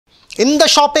in the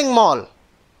shopping mall,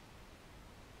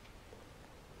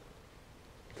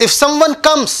 if someone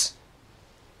comes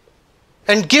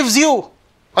and gives you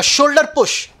a shoulder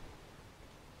push,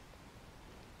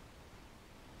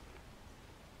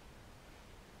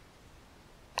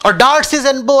 or darts his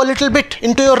elbow a little bit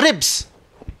into your ribs,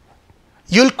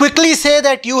 you'll quickly say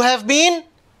that you have been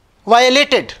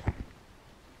violated.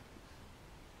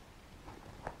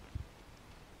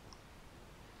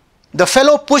 The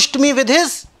fellow pushed me with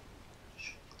his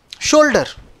shoulder.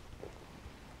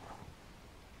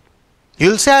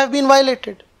 You'll say, I have been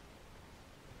violated.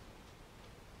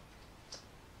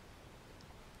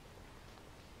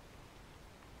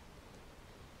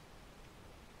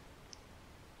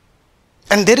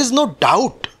 And there is no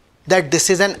doubt that this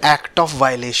is an act of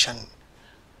violation.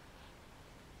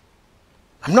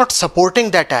 I'm not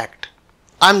supporting that act.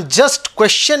 I'm just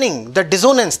questioning the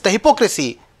dissonance, the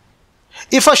hypocrisy.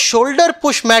 If a shoulder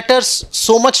push matters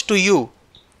so much to you,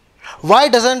 why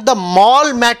doesn't the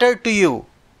mall matter to you?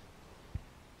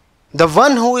 The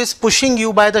one who is pushing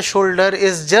you by the shoulder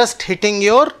is just hitting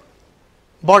your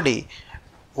body.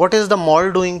 What is the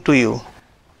mall doing to you?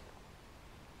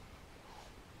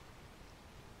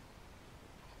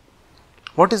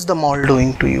 What is the mall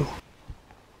doing to you?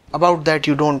 About that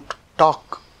you don't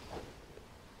talk.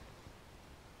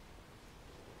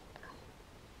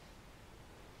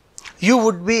 You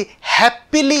would be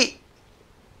happily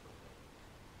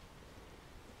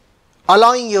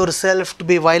allowing yourself to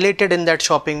be violated in that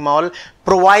shopping mall,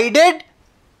 provided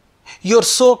your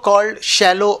so-called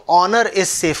shallow honor is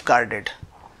safeguarded.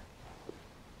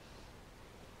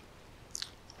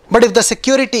 But if the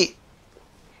security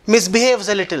misbehaves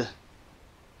a little,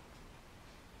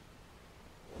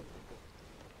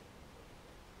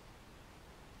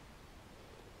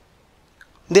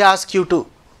 they ask you to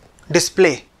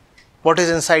display what is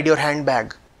inside your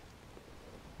handbag,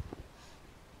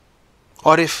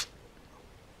 or if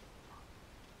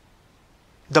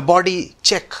the body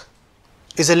check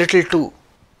is a little too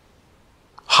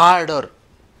hard or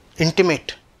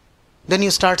intimate, then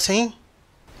you start saying,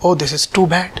 oh, this is too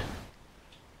bad.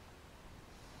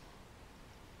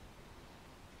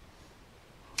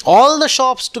 All the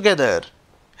shops together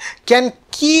can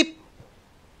keep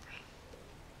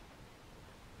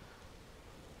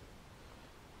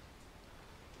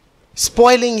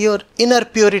spoiling your inner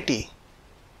purity.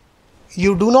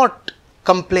 You do not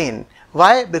complain.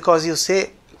 Why? Because you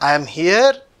say, I am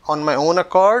here on my own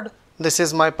accord. This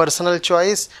is my personal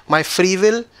choice, my free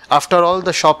will. After all,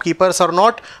 the shopkeepers are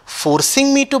not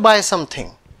forcing me to buy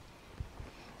something.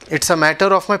 It's a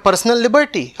matter of my personal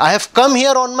liberty. I have come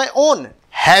here on my own.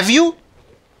 Have you?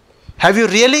 Have you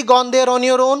really gone there on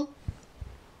your own?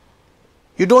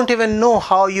 You don't even know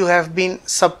how you have been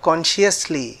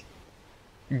subconsciously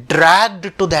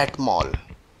dragged to that mall.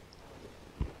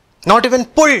 Not even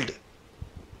pulled.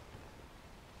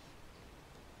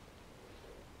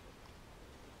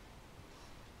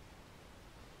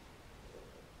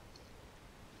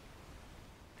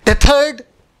 Tethered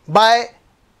by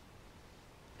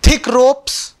thick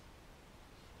ropes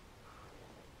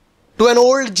to an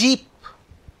old jeep.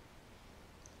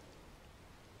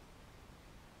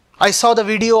 I saw the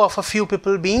video of a few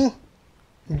people being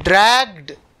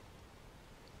dragged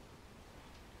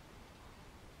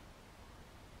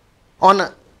on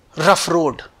a rough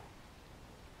road.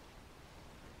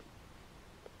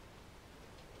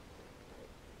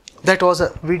 That was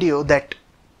a video that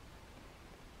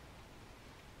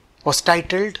was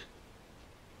titled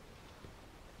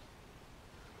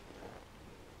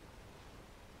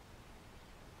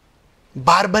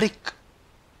Barbaric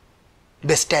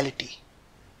Bestiality.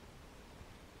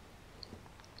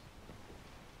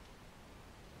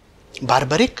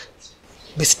 Barbaric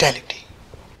bestiality.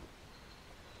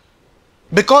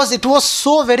 Because it was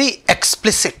so very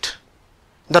explicit.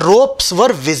 The ropes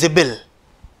were visible.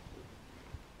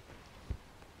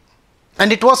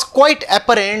 And it was quite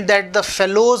apparent that the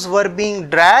fellows were being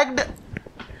dragged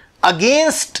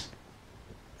against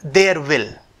their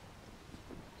will.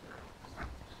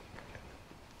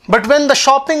 But when the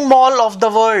shopping mall of the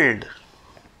world,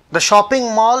 the shopping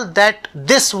mall that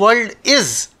this world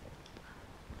is,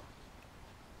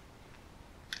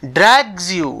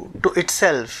 drags you to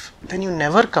itself, then you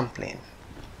never complain.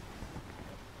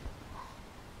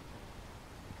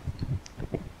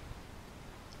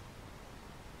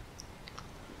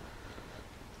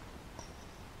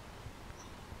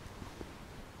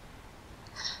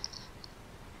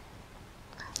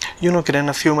 You know, Kiran,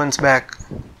 a few months back,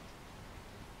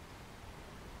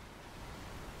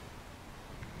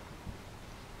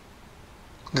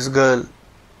 this girl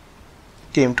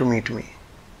came to meet me.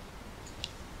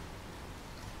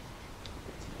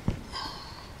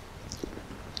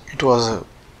 It was a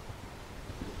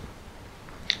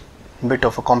bit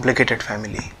of a complicated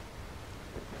family.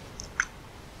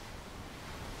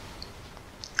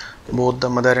 Both the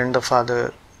mother and the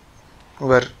father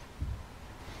were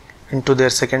into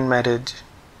their second marriage,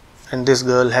 and this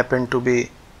girl happened to be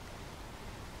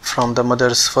from the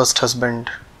mother's first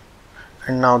husband,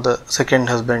 and now the second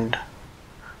husband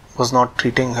was not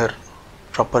treating her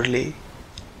properly,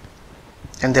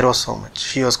 and there was so much.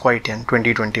 She was quite young,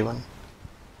 2021,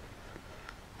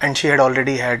 and she had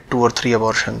already had 2 or 3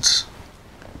 abortions.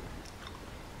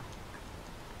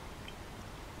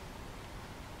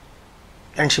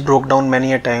 And she broke down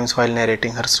many a times while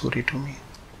narrating her story to me.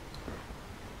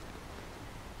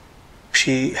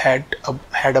 She had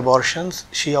abortions.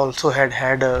 She also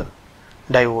had a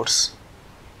divorce.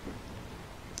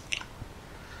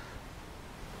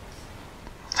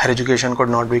 Her education could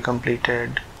not be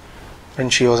completed. When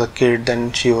she was a kid,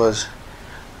 then she was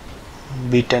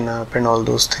beaten up and all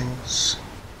those things.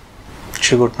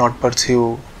 She could not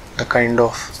pursue the kind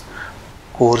of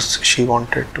course she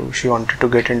wanted to. She wanted to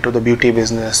get into the beauty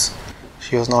business.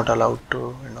 She was not allowed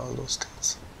to, and all those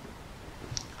things.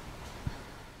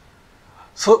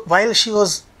 So while she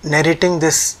was narrating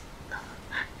this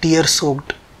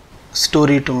tear-soaked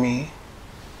story to me,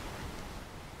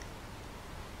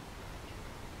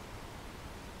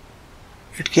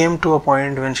 it came to a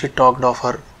point when she talked of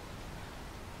her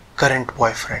current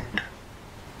boyfriend.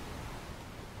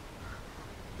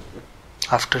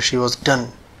 After she was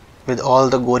done with all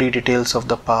the gory details of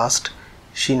the past,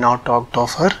 she now talked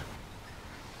of her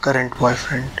current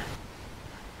boyfriend.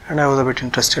 And I was a bit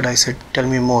interested. I said, "Tell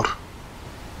me more."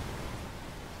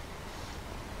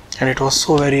 And it was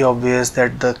so very obvious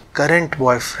that the current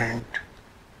boyfriend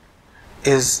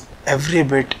is every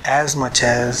bit as much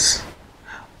as,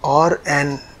 or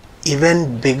an even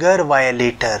bigger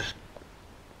violator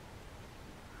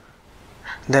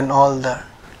than all the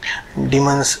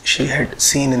demons she had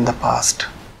seen in the past.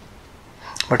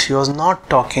 But she was not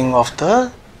talking of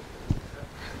the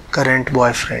current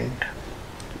boyfriend.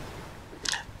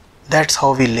 That's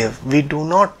how we live. We do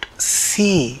not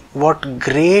see what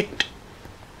great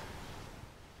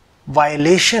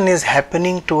violation is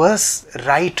happening to us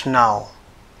right now.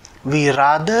 We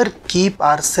rather keep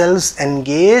ourselves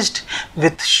engaged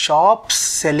with shops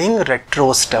selling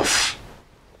retro stuff.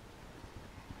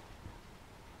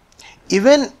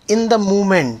 Even in the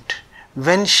moment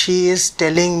when she is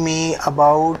telling me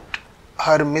about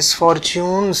her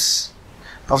misfortunes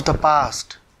of the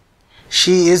past,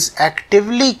 she is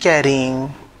actively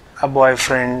carrying a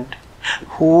boyfriend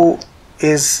who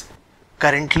is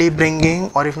currently bringing,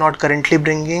 or if not currently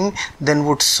bringing, then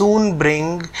would soon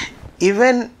bring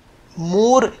even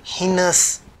more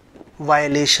heinous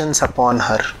violations upon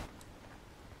her.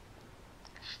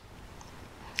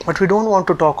 But we don't want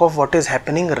to talk of what is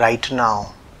happening right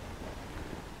now.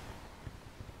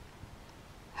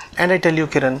 And I tell you,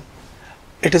 Kiran,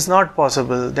 it is not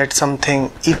possible that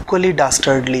something equally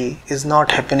dastardly is not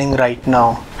happening right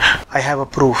now. I have a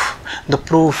proof. The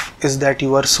proof is that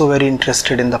you are so very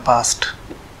interested in the past.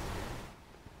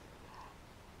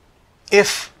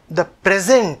 If the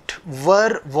present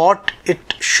were what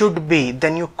it should be,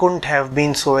 then you couldn't have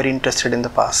been so very interested in the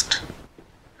past.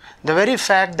 The very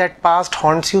fact that past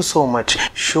haunts you so much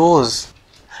shows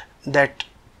that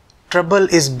trouble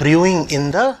is brewing in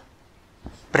the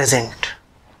present.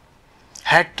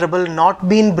 Had trouble not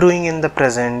been brewing in the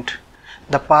present,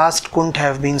 the past couldn't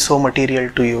have been so material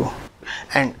to you.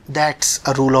 And that's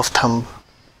a rule of thumb.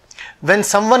 When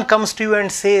someone comes to you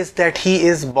and says that he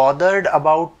is bothered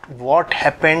about what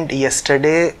happened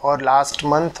yesterday or last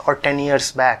month or 10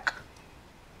 years back,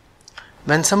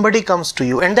 when somebody comes to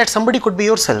you, and that somebody could be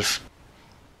yourself,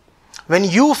 when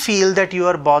you feel that you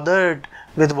are bothered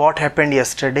with what happened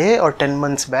yesterday or 10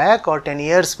 months back or 10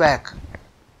 years back,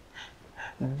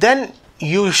 then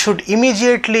you should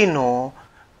immediately know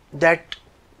that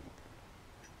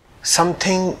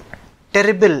something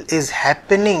terrible is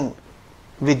happening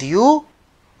with you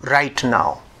right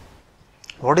now.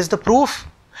 What is the proof?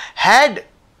 Had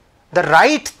the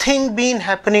right thing been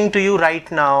happening to you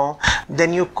right now,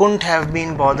 then you couldn't have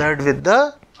been bothered with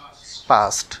the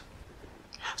past.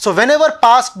 So whenever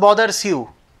past bothers you,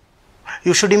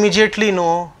 you should immediately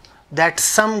know that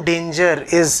some danger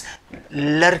is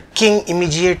lurking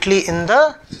immediately in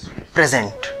the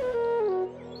present.